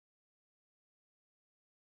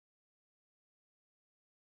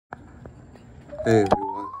Hey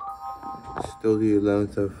everyone, still the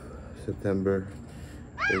 11th of September.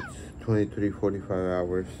 It's 23:45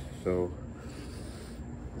 hours, so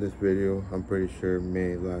this video I'm pretty sure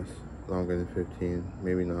may last longer than 15,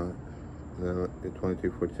 maybe not. No, it's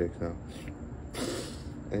 23:46 now.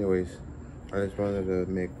 Anyways, I just wanted to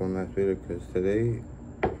make one last video because today,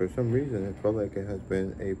 for some reason, it felt like it has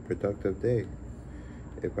been a productive day,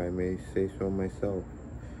 if I may say so myself.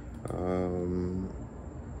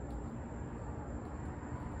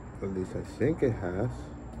 At least I think it has.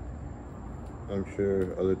 I'm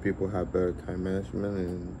sure other people have better time management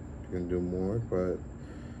and can do more, but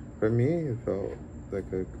for me, it felt like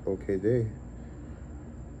a okay day.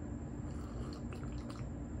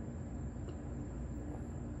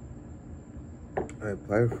 I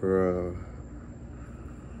applied for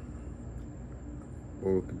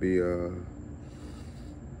what could be I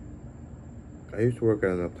used to work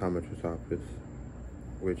at an optometrist office,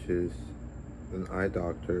 which is an eye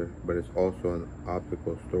doctor, but it's also an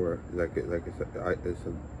optical store. It's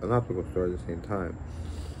an optical store at the same time.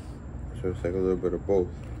 So it's like a little bit of both.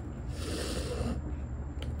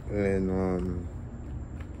 And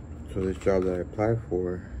so this job that I applied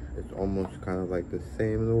for, it's almost kind of like the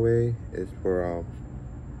same in a way. It's for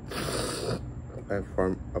a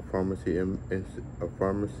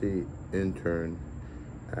pharmacy intern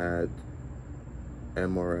at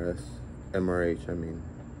MRH. I mean.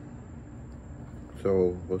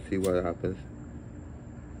 So we'll see what happens.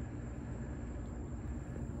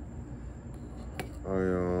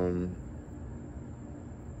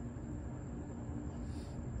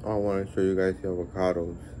 I want to show you guys the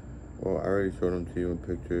avocados. Well, I already showed them to you in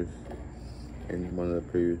pictures in one of the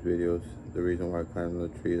previous videos. The reason why I climbed on the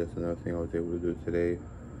tree, that's another thing I was able to do today.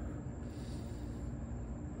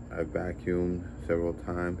 I vacuumed several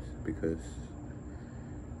times because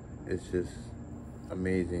it's just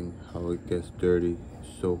amazing how it gets dirty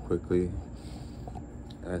so quickly.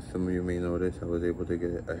 As some of you may notice, I was able to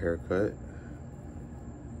get a haircut.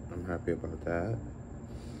 I'm happy about that.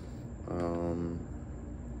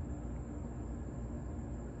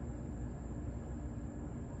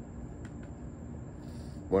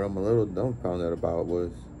 What I'm a little dumbfounded about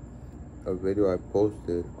was a video I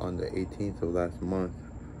posted on the 18th of last month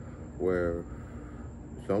where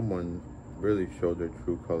someone really showed their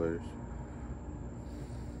true colors.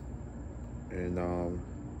 And I'm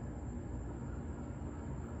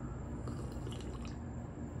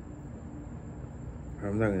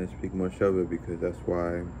not going to speak much of it because that's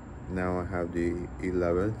why now I have the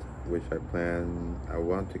 11th, which I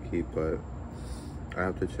want to keep, but I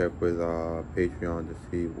have to check with Patreon to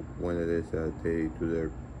see when it is that they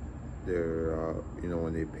do their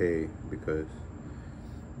when they pay, because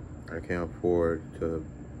I can't afford to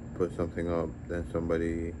put something up, then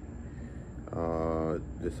somebody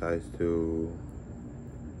decides to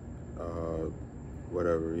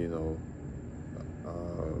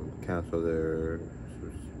cancel their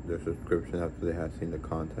subscription after they have seen the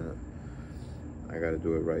content. I gotta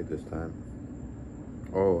do it right this time.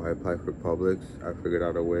 Oh, I applied for Publix. I figured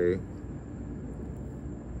out a way.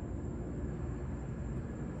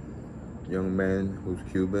 Young man who's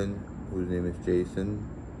Cuban, whose name is Jason.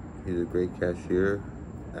 He's a great cashier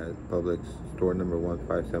at Publix store number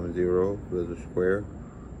 1570, Village Square.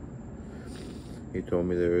 He told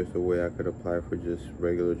me there is a way I could apply for just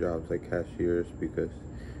regular jobs like cashiers, because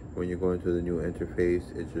when you go into the new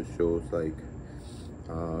interface, it just shows like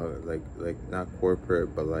not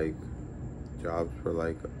corporate, but like jobs for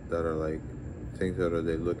like that are like things that are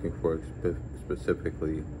they looking for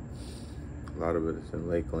specifically. A lot of it is in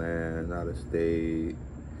Lakeland, out of state.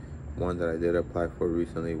 One that I did apply for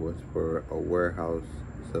recently was for a warehouse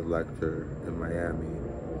selector in Miami.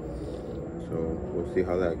 So we'll see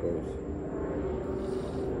how that goes.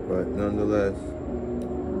 But nonetheless,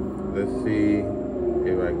 let's see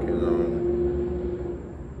if I can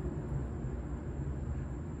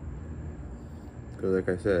because like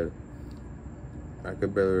I said, I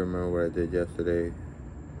could barely remember what I did yesterday,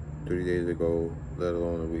 3 days ago, let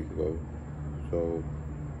alone a week ago. So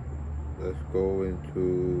let's go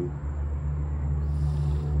into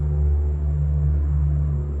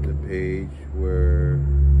the page where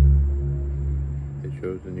it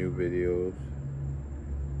shows the new videos.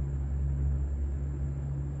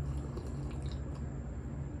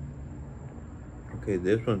 Okay,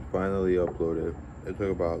 this one's finally uploaded. It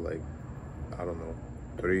took about like, I don't know,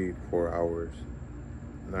 3-4 hours.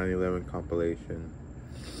 9/11 compilation,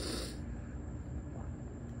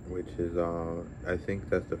 which is I think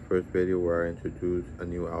that's the first video where I introduce a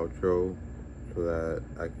new outro so that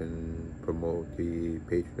I can promote the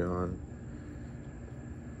Patreon,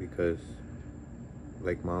 because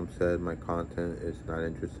like Mom said, my content is not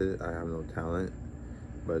interested. I have no talent.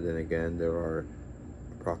 But then again, there are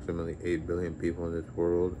approximately 8 billion people in this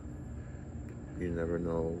world. You never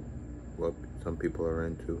know what some people are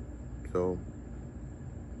into. So,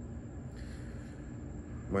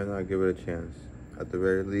 why not give it a chance? At the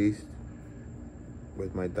very least,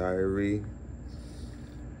 with my diary,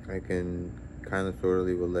 I can kind of sort of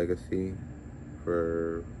leave a legacy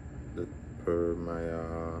for the for my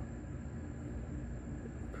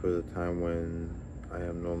for the time when I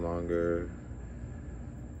am no longer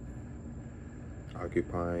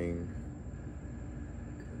occupying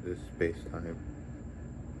this space-time.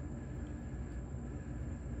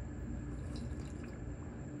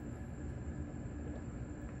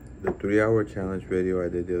 The 3-hour challenge video I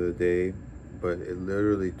did the other day, but it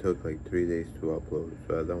literally took like 3 days to upload,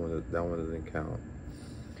 so that one doesn't count.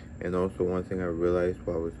 And also, one thing I realized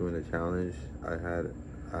while I was doing the challenge, I had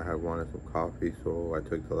wanted some coffee, so I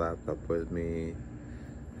took the laptop with me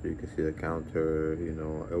so you can see the counter. You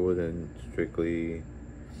know, it wasn't strictly,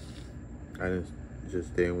 I didn't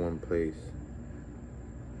just stay in one place.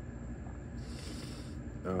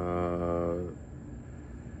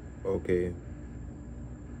 Okay,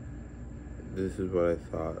 this is what I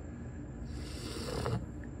thought.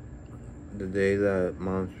 The day that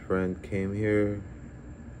Mom's friend came here,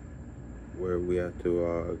 where we had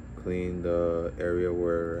to clean the area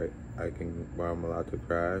where I'm allowed to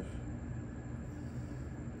crash,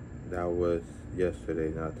 that was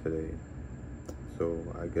yesterday, not today. So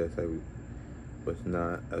I guess I was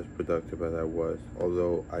not as productive as I was.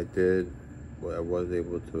 Although I was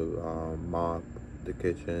able to mop the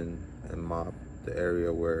kitchen and mop the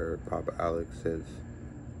area where Papa Alex sits.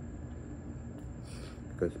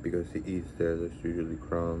 Because he eats there's usually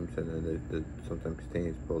crumbs, and then there's sometimes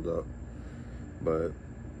stains build up. But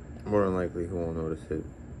more than likely, he won't notice it.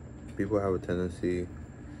 People have a tendency,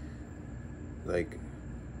 like,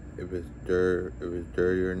 if it's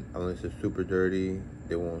dirty, unless it's super dirty,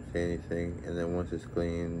 they won't say anything. And then once it's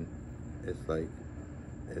clean, it's like,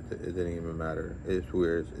 it didn't even matter. It's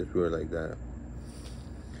weird. It's weird like that.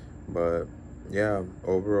 But yeah,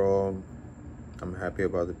 overall, I'm happy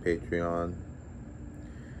about the Patreon.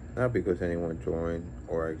 Not because anyone joined,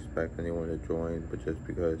 or I expect anyone to join, but just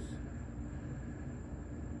because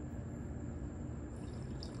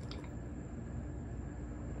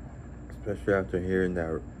especially after hearing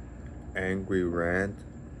that angry rant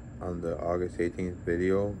on the August 18th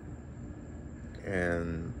video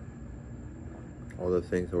and all the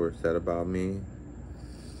things that were said about me,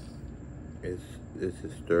 it's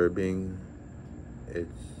disturbing.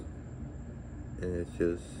 It's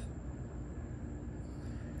just,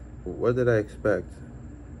 what did I expect?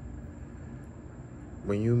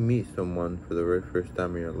 When you meet someone for the very first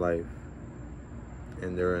time in your life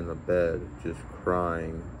and they're in the bed just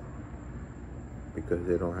crying because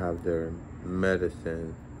they don't have their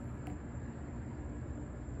medicine,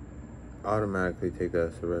 automatically take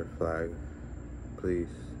that as a red flag. Please,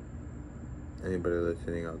 anybody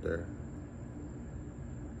listening out there.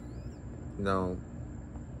 No,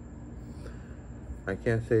 I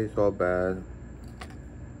can't say it's all bad.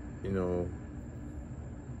 You know,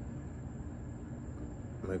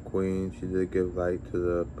 my queen, she did give light to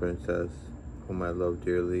the princess whom I love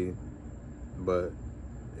dearly, but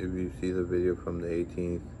if you see the video from the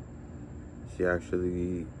 18th, she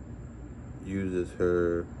actually uses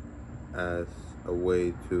her as a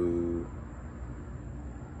way to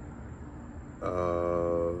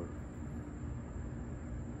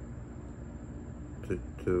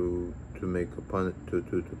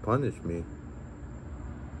punish me.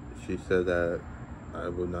 She said that I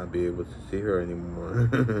would not be able to see her anymore,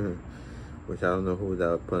 which I don't know who that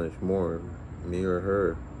would punish more, me or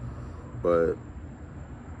her. But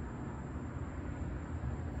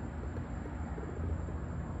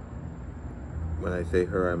when I say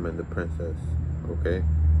her, I mean the princess, okay?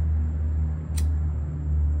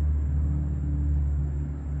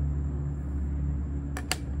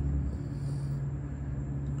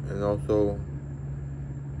 And also,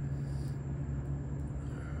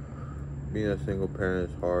 being a single parent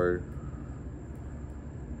is hard.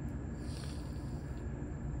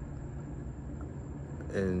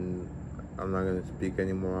 And I'm not going to speak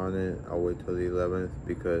anymore on it. I'll wait till the 11th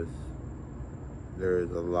because there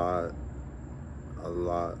is a lot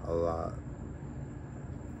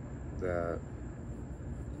that,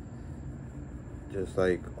 just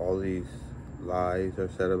like all these lies are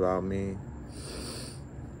said about me,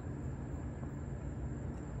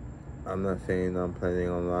 I'm not saying I'm planning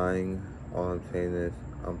on lying. All I'm saying is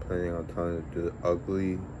I'm planning on telling the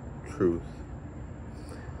ugly truth.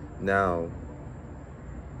 Now,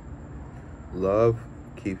 love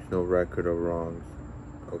keeps no record of wrongs,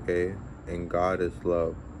 okay? And God is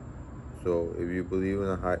love. So if you believe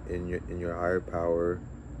in your higher power,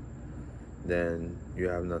 then you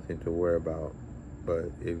have nothing to worry about.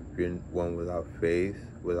 But if you're one without faith,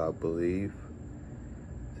 without belief,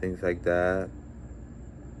 things like that,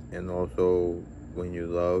 and also when you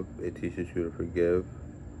love, it teaches you to forgive.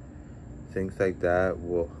 Things like that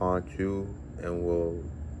will haunt you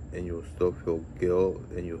and you'll still feel guilt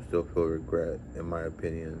and you'll still feel regret, in my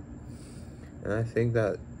opinion. And I think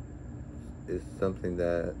that is something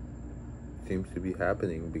that seems to be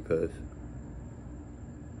happening because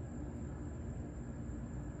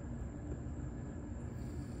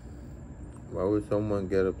why would someone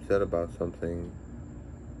get upset about something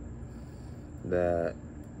that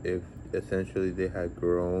if essentially they had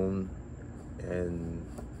grown and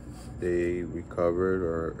they recovered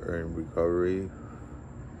or are in recovery,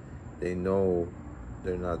 they know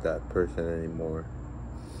they're not that person anymore.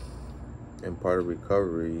 And part of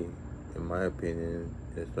recovery, in my opinion,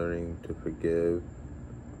 is learning to forgive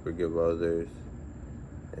others,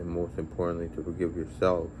 and most importantly, to forgive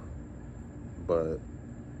yourself. But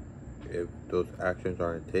if those actions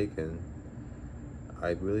aren't taken, I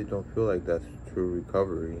really don't feel like that's true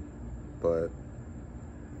recovery. But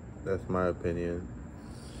that's my opinion.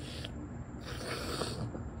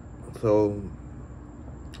 So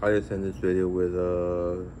I just end this video with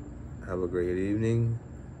have a great evening.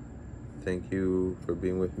 Thank you for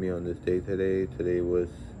being with me on this day today. Today was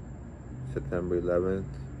September 11th,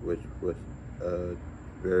 which was a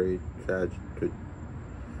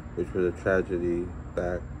tragedy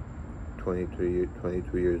back 22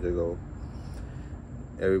 years ago.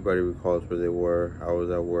 Everybody recalls where they were. I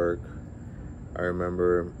was at work. I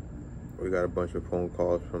remember we got a bunch of phone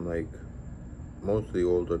calls from like mostly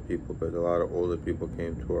older people, but a lot of older people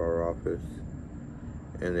came to our office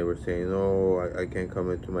and they were saying, "Oh, I can't come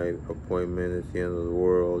into my appointment, it's the end of the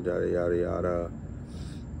world, yada yada yada."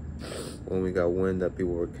 When we got wind that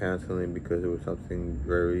people were canceling because there was something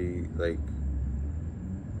very like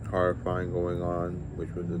horrifying going on,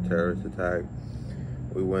 which was a terrorist attack,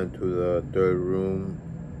 we went to the third room,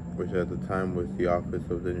 which at the time was the office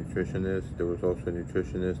of the nutritionist. There was also a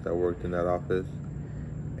nutritionist that worked in that office,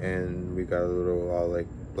 and we got a little like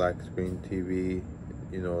black screen TV,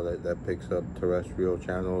 you know, that picks up terrestrial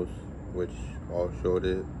channels, which all showed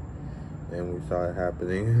it, and we saw it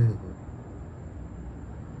happening.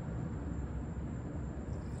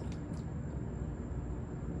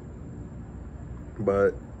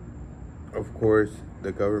 But of course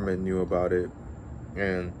the government knew about it,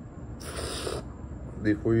 and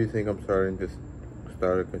before you think I'm starting to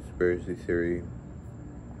start a conspiracy theory,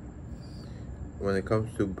 when it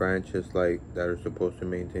comes to branches like that are supposed to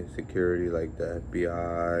maintain security, like the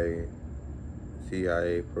FBI,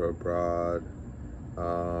 CIA for abroad,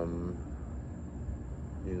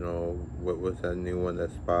 you know, what was that new one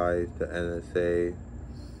that spies, the NSA,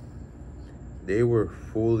 they were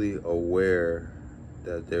fully aware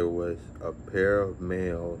that there was a pair of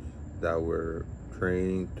males that were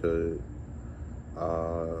training to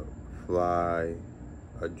fly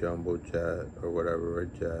a jumbo jet or whatever, a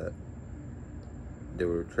jet. They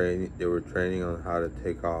were training on how to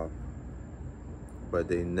take off, but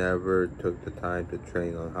they never took the time to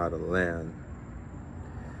train on how to land.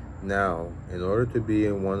 Now, in order to be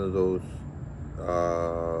in one of those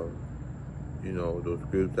you know, those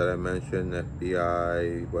groups that I mentioned,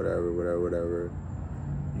 FBI, whatever,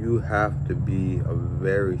 you have to be a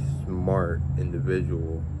very smart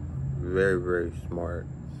individual, very smart.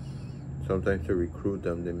 Sometimes to recruit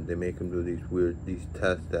them, they make them do these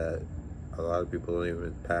tests that a lot of people don't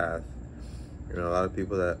even pass. And a lot of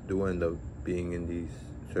people that do end up being in these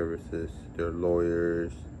services, they're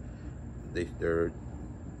lawyers, they're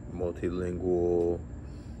multilingual,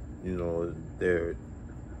 you know, they're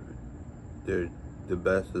the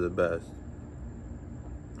best of the best.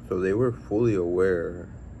 So they were fully aware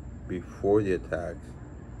before the attacks.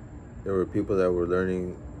 There were people that were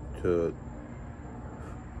learning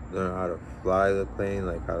how to fly the plane,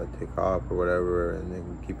 like how to take off or whatever, and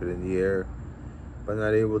then keep it in the air, but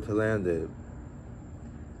not able to land it.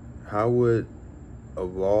 How would,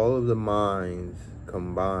 of all of the minds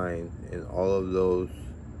combined in all of those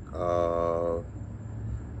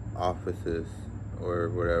offices or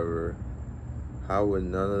whatever, how would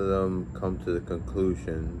none of them come to the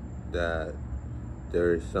conclusion that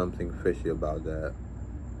there is something fishy about that?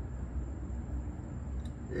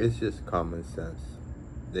 It's just common sense.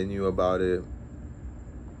 They knew about it.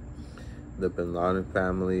 The Bin Laden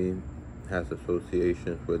family has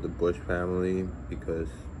associations with the Bush family because,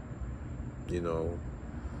 you know,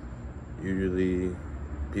 usually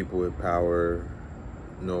people with power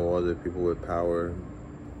know other people with power.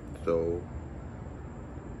 So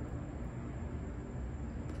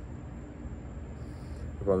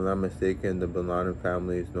if I'm not mistaken, the Bin Laden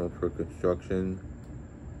family is known for construction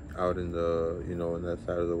out in the, you know, in that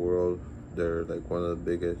side of the world. They're like one of the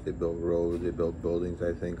biggest. They built roads, they built buildings,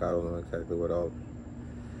 I think. I don't know exactly what else.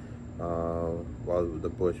 While the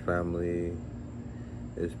Bush family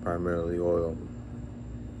is primarily oil.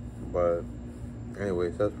 But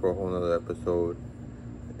anyways, that's for a whole nother episode.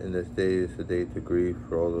 And this day is a day to grieve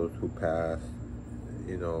for all those who passed.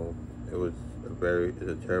 You know, it's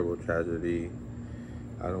a terrible tragedy.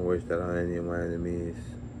 I don't wish that on any of my enemies.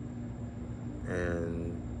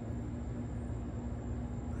 And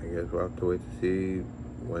I guess we'll have to wait to see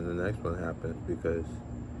when the next one happens, because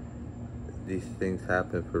these things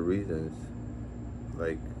happen for reasons.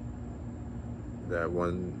 Like that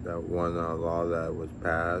one law that was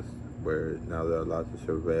passed, where now they're allowed to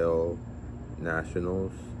surveil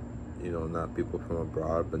nationals, you know, not people from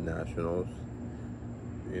abroad, but nationals,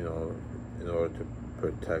 you know, in order to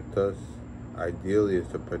protect us. Ideally,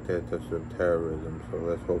 it's to protect us from terrorism, so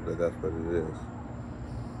let's hope that that's what it is.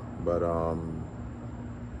 But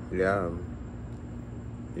yeah,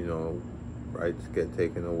 you know, rights get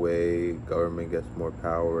taken away, government gets more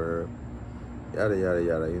power, yada yada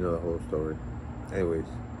yada, you know the whole story. Anyways,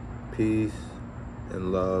 peace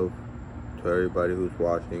and love to everybody who's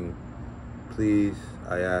watching. Please,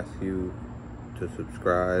 I ask you to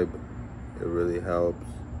subscribe. It really helps.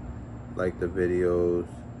 Like the videos,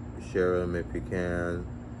 share them if you can.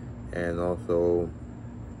 And also,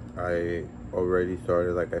 I already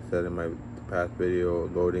started, like I said in my past video,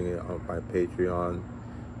 loading it on my Patreon.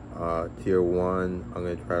 Tier 1, I'm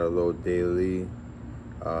going to try to load daily.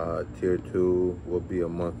 Tier 2 will be a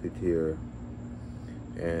monthly tier.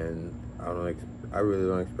 And I really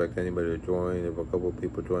don't expect anybody to join. If a couple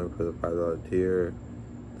people join for the $5 tier,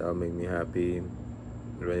 that'll make me happy.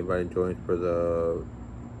 If anybody joins for the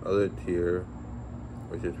other tier,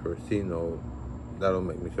 which is for C-Note, that'll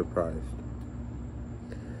make me surprised.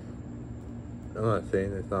 I'm not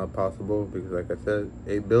saying it's not possible, because like I said,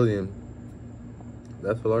 8 billion,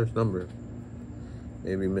 that's a large number.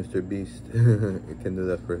 Maybe Mr. Beast can do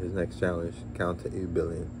that for his next challenge, count to 8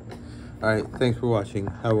 billion. Alright, thanks for watching.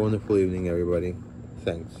 Have a wonderful evening, everybody.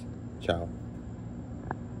 Thanks. Ciao.